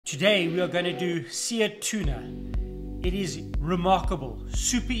Today we are going to do seared tuna. It is remarkable,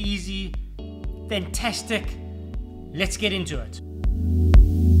 super easy, fantastic. Let's get into it.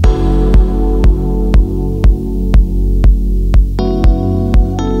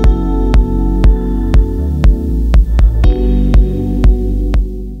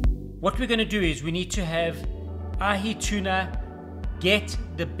 What we're going to do is we need to have ahi tuna. Get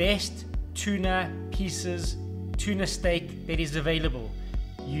the best tuna pieces, tuna steak that is available.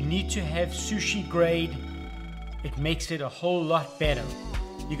 You need to have Sushi Grade. It makes it a whole lot better.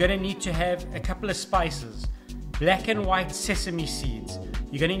 You're going to need to have a couple of spices. Black and white sesame seeds.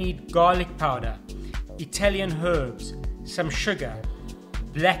 You're going to need garlic powder, Italian herbs, some sugar,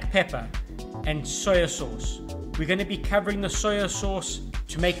 black pepper, and soy sauce. We're going to be covering the soy sauce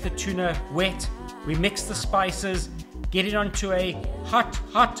to make the tuna wet. We mix the spices, get it onto a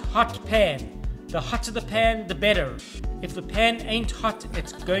hot pan. The hotter the pan, the better. If the pan ain't hot,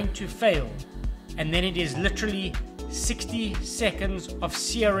 it's going to fail. And then it is literally 60 seconds of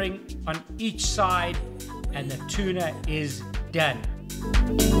searing on each side, and the tuna is done.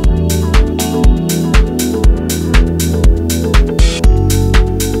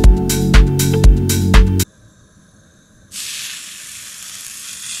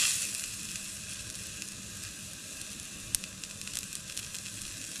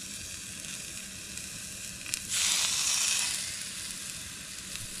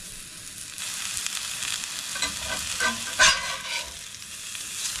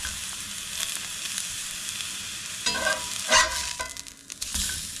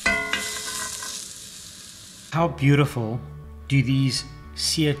 How beautiful do these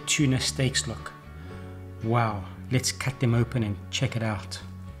seared tuna steaks look? Wow, let's cut them open and check it out.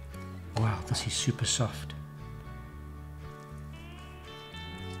 Wow, this is super soft.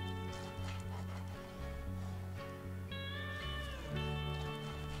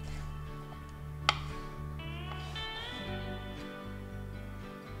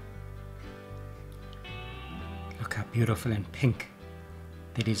 Look how beautiful and pink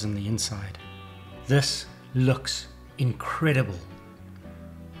that is on the inside. This looks incredible.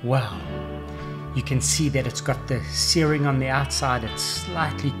 Wow. You can see that it's got the searing on the outside. It's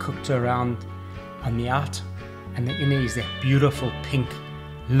slightly cooked around on the out, and the inner is that beautiful pink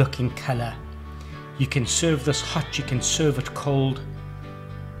looking color. You can serve this hot, you can serve it cold.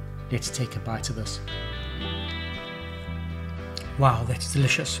 Let's take a bite of this. Wow, that's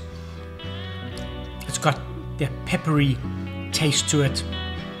delicious. It's got that peppery taste to it.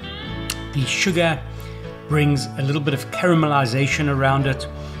 The sugar brings a little bit of caramelization around it.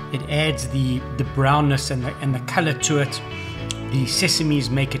 It adds the brownness and the color to it. The sesames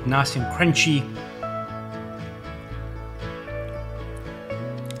make it nice and crunchy.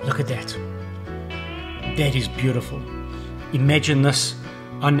 Look at that. That is beautiful. Imagine this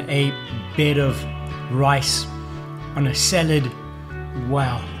on a bed of rice, on a salad.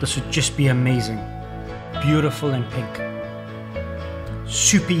 Wow, this would just be amazing. Beautiful and pink.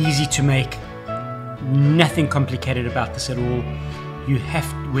 Super easy to make. Nothing complicated about this at all.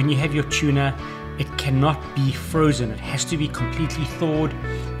 When you have your tuna, it cannot be frozen. It has to be completely thawed.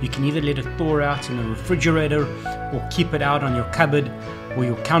 You can either let it thaw out in the refrigerator or keep it out on your cupboard or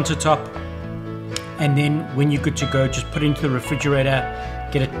your countertop. And then when you're good to go, just put it into the refrigerator,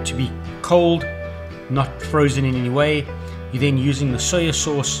 get it to be cold, not frozen in any way. You're then using the soy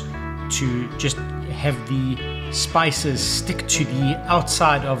sauce to just have the spices stick to the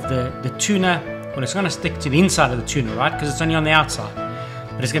outside of the tuna. Well, it's going to stick to the inside of the tuna, right? Because it's only on the outside.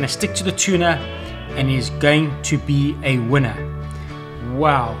 But it's going to stick to the tuna and is going to be a winner.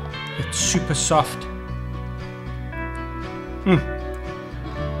 Wow, it's super soft.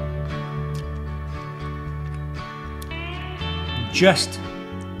 Just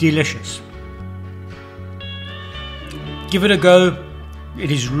delicious. Give it a go. It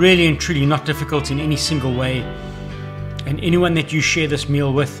is really and truly not difficult in any single way. And anyone that you share this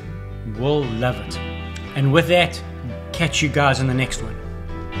meal with will love it. And with that, catch you guys in the next one.